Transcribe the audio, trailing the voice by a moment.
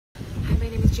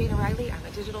Jayna Rylee. I'm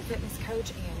a digital fitness coach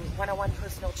and one-on-one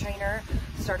personal trainer.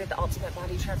 Started the Ultimate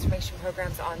Body Transformation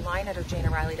Programs online at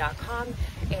JaynaRylee.com,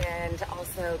 and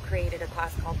also created a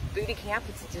class called Booty Camp.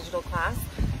 It's a digital class.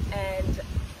 And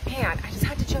man, I just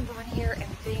had to jump on here and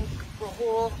thank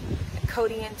Rahul and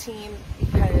Cody and team,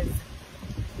 because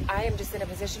I am just in a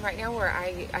position right now where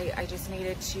I just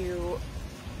needed to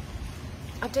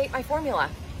update my formula.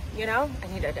 You know, I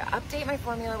needed to update my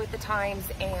formula with the times,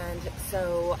 and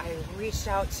so I reached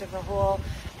out to Rahul,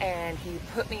 and he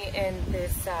put me in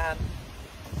this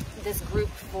this group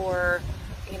for,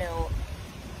 you know,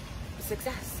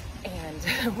 success.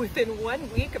 And within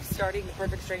 1 week of starting the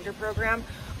Perfect Stranger program,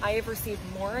 I have received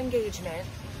more engagement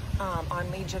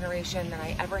on lead generation than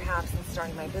I ever have since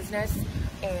starting my business,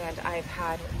 and I've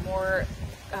had more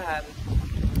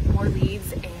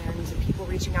leads and people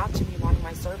reaching out to me wanting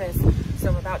my service. So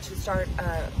I'm about to start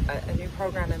a new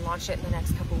program and launch it in the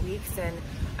next couple weeks, and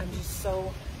I'm just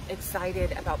so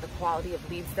excited about the quality of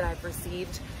leads that I've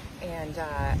received, and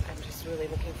I'm just really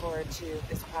looking forward to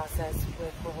this process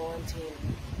with Rahul and team.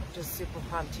 I'm just super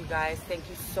pumped, you guys. Thank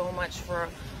you so much for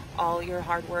all your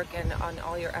hard work and on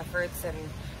all your efforts, and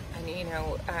you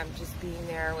know, just being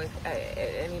there with at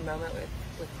any moment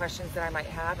with questions that I might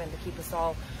have, and to keep us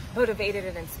all motivated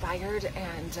and inspired.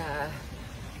 And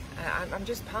I'm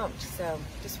just pumped. So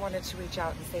just wanted to reach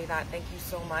out and say that. Thank you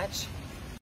so much.